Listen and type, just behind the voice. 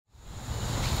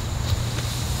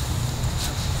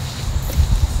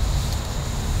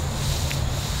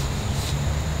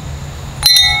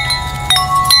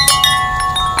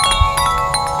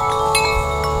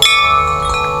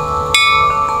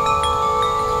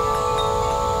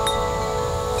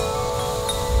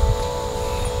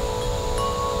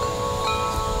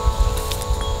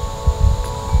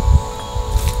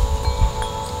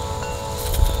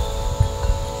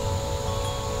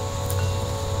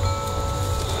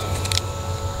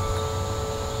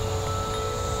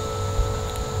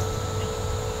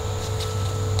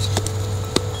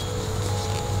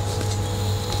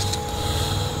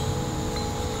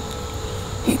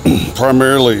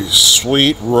primarily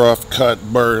sweet, rough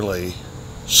cut barley,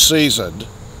 seasoned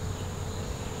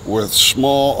with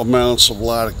small amounts of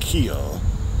latakia,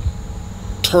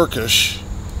 Turkish,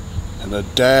 and a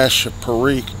dash of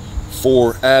Perique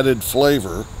for added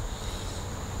flavor.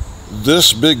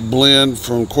 This big blend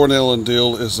from Cornell and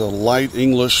Dill is a light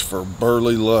English for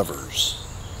barley lovers.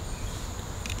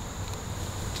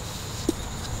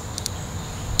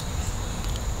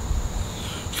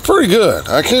 It's pretty good.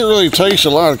 I can't really taste a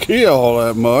lot of Kia all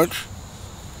that much.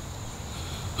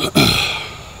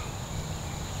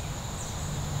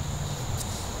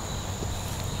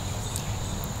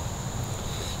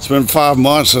 It's been 5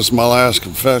 months since my last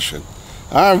confession.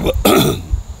 It's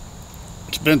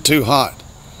been too hot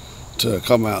to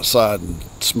come outside and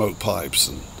smoke pipes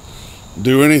and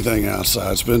do anything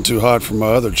outside. It's been too hot for my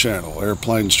other channel,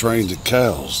 Airplanes, Trains, and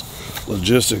Cows,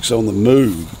 Logistics on the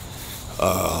Move.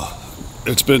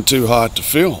 It's been too hot to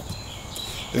film.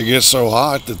 It gets so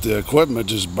hot that the equipment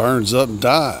just burns up and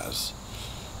dies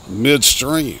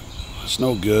midstream. It's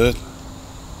no good.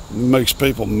 It makes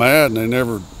people mad and they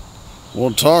never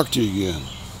want to talk to you again.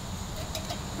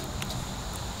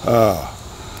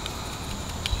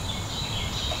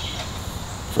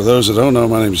 For those that don't know,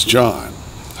 my name's John.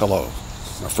 Hello.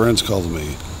 My friends call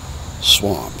me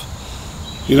Swamp.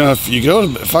 You know,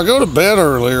 if I go to bed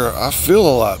earlier, I feel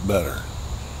a lot better.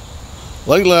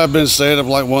 Lately, I've been staying up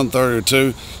like 1:30 or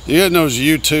 2. You get in those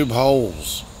YouTube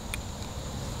holes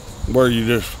where you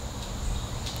just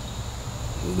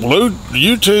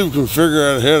YouTube can figure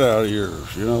out a head out of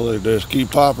yours. You know, they just keep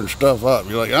popping stuff up.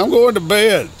 You're like, I'm going to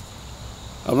bed.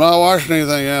 I'm not watching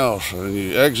anything else. And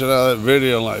you exit out of that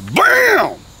video and like,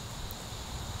 BAM!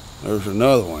 There's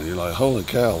another one. You're like, holy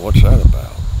cow, what's that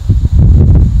about?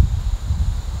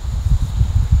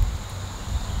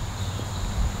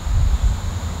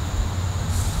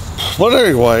 But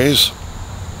anyways,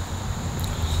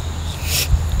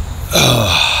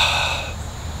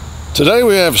 today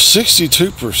we have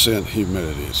 62%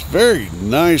 humidity. It's very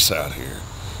nice out here.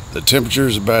 The temperature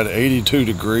is about 82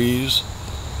 degrees.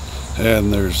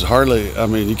 And there's hardly, I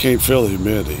mean, you can't feel the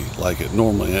humidity like it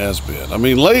normally has been. I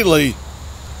mean, lately,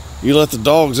 you let the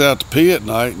dogs out to pee at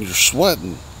night and you're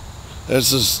sweating.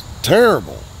 This is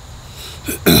terrible.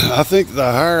 I think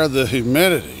the higher the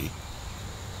humidity,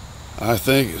 I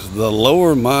think the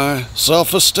lower my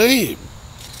self-esteem.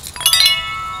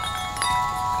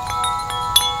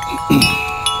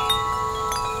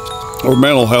 Or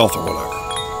mental health or whatever.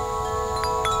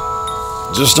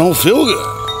 Just don't feel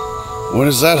good when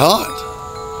it's that hot.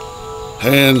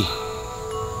 And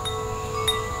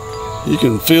you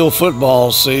can feel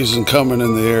football season coming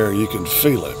in the air. You can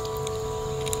feel it.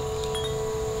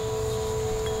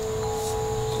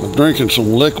 I'm drinking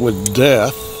some Liquid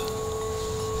Death.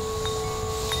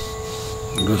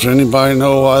 Does anybody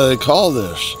know why they call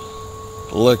this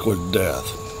Liquid Death?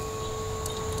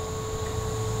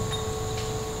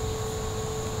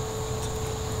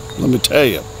 Let me tell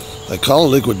you. They call it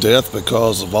Liquid Death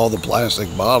because of all the plastic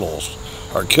bottles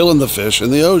are killing the fish in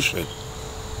the ocean.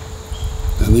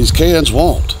 And these cans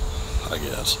won't, I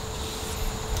guess.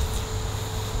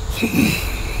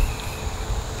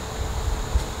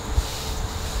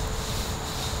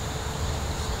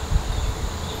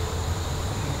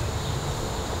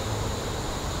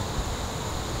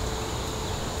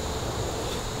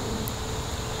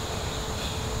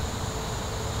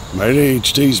 My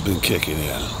ADHD's been kicking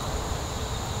in.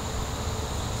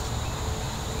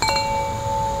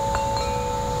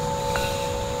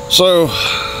 So,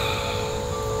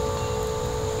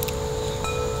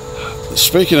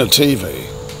 speaking of TV,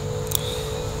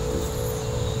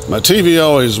 my TV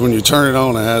always, when you turn it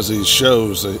on, it has these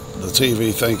shows that the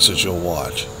TV thinks that you'll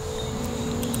watch.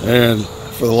 And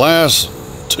for the last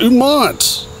 2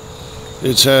 months,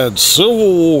 it's had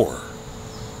Civil War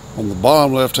on the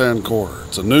bottom left-hand corner.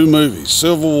 It's a new movie,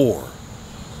 Civil War.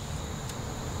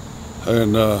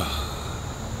 And,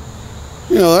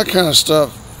 you know, that kind of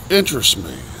stuff interests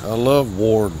me. I love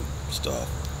war and stuff.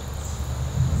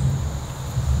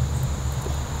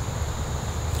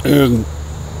 And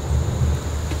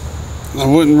I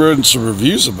went and read some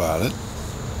reviews about it.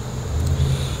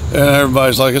 And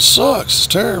everybody's like, it sucks. It's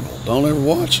terrible. Don't ever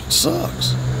watch it. It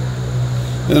sucks.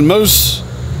 And most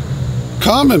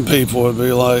common people would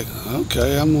be like,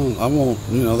 okay, I won't,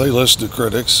 you know, they listen to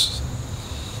critics.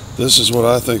 This is what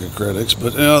I think of critics.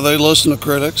 But, you know, they listen to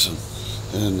critics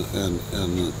and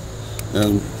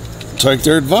take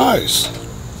their advice.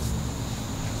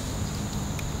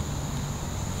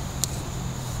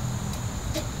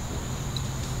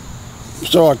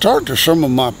 So I talked to some of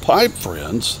my pipe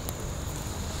friends.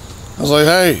 I was like,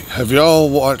 hey, have y'all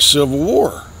watched Civil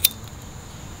War?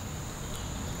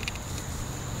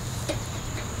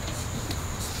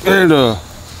 And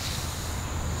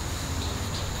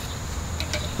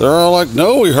they're all like,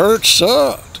 no, we heard it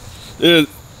sucked.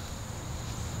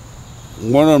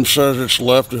 One of them says it's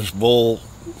leftist bull.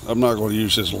 I'm not going to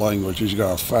use his language. He's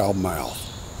got a foul mouth.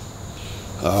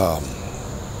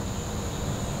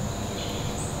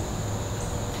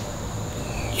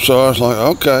 So I was like,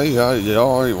 okay, you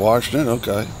already watched it,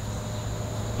 okay.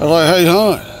 I was like, hey,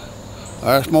 hon.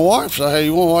 I asked my wife, I said, hey,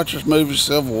 you want to watch this movie,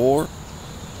 Civil War?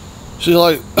 She's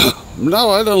like,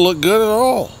 no, that doesn't look good at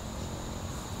all.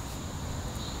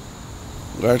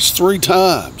 That's 3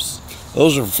 times.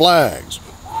 Those are flags.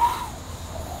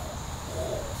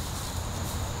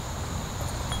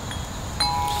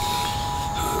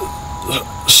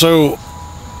 So,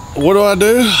 what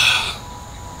do?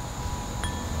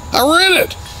 I rent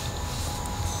it.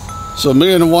 So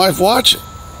me and the wife watch it.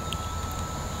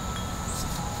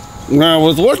 Now,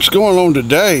 with what's going on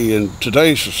today in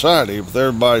today's society, with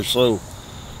everybody so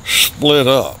split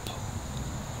up,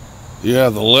 you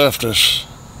have the leftists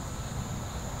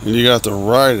and you got the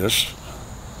rightists,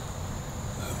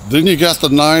 then you got the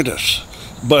nightists.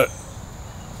 But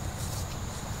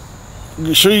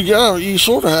so you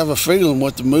sort of have a feeling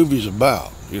what the movie's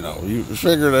about. You know, you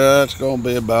figure that it's going to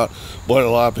be about what a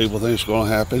lot of people think is going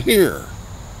to happen here.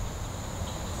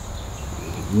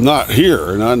 Not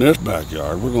here, not in this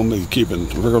backyard. We're going to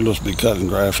just be cutting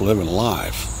grass, living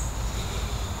life.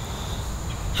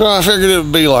 So I figured it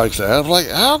would be like that. I was like,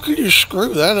 how could you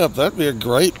screw that up? That'd be a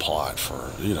great plot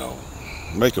for, you know,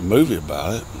 make a movie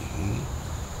about it.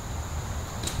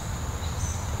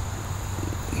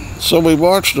 So we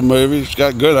watched the movie. It's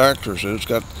got good actors in it. It's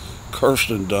got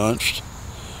Kirsten Dunst.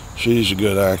 She's a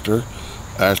good actress,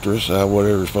 whatever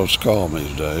you're supposed to call them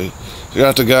these days. You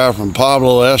got the guy from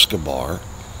Pablo Escobar.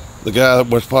 The guy that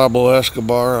was Pablo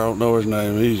Escobar, I don't know his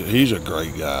name. He's a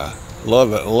great guy. Love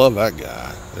that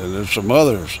guy. And there's some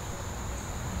others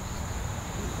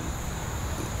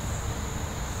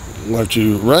that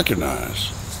you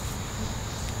recognize.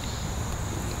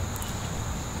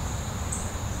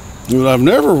 And I've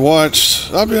never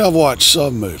watched, I've watched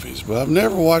some movies, but I've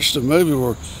never watched a movie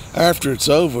where after it's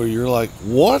over, you're like,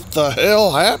 what the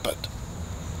hell happened?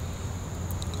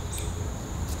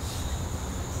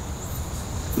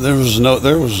 There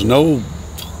was no,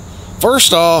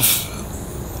 first off,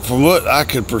 from what I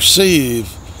could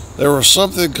perceive, there was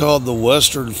something called the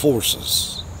Western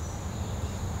Forces,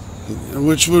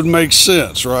 which would make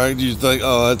sense, right? You think,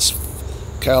 oh, that's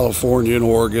California and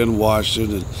Oregon,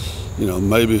 Washington, and, you know,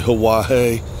 maybe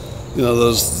Hawaii, you know,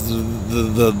 those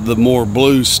the more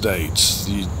blue states.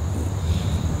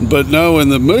 But no, in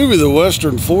the movie, the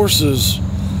Western Forces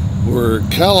were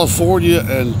California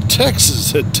and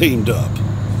Texas had teamed up.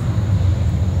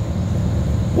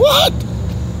 What?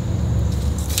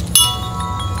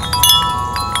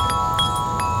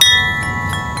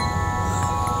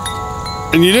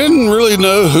 And you didn't really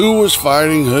know who was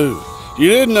fighting who. You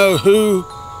didn't know who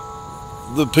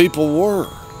the people were.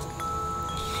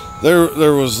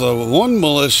 There was one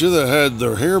militia that had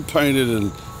their hair painted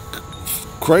in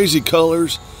crazy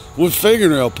colors with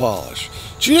fingernail polish.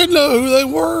 But you didn't know who they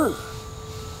were.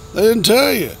 They didn't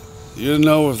tell you. You didn't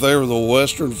know if they were the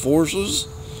Western Forces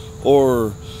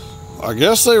or I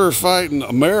guess they were fighting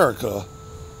America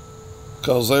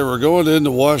because they were going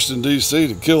into Washington, D.C.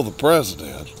 to kill the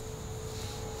president,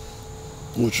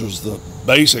 which was the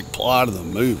basic plot of the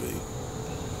movie.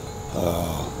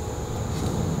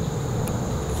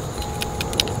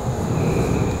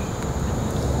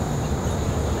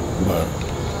 But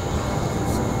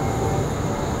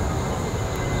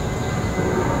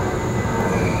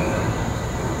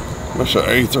that's an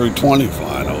A320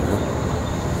 flying over.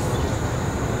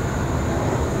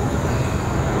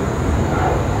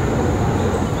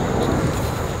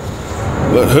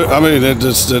 But I mean, it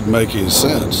just didn't make any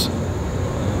sense.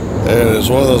 And it's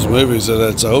one of those movies that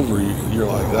it's over. You're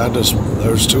like,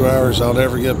 there's 2 hours I'll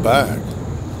never get back.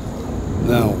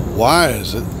 Now, why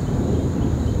is it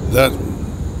that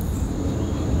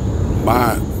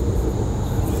my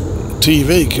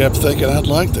TV kept thinking I'd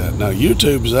like that? Now,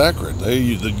 YouTube's accurate.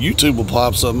 The YouTube will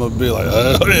pop something and be like,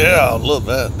 oh yeah, I love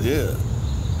that. Yeah.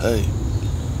 Hey.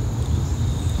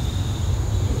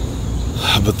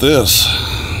 But this,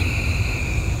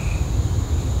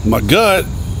 my gut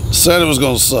said it was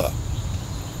going to suck.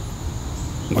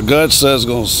 My gut says it's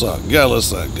going to suck. You gotta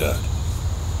listen to that gut.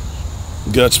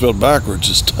 Gut spelled backwards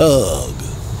is tug.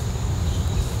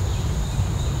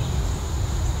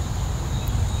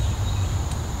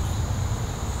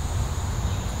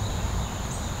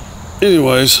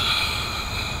 Anyways,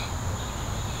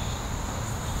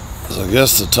 so So I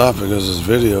guess the topic of this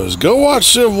video is go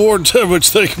watch Civil War and tell me what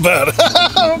you think about it.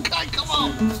 Okay, come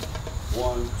on.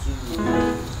 1, 2.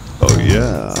 Oh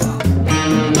yeah.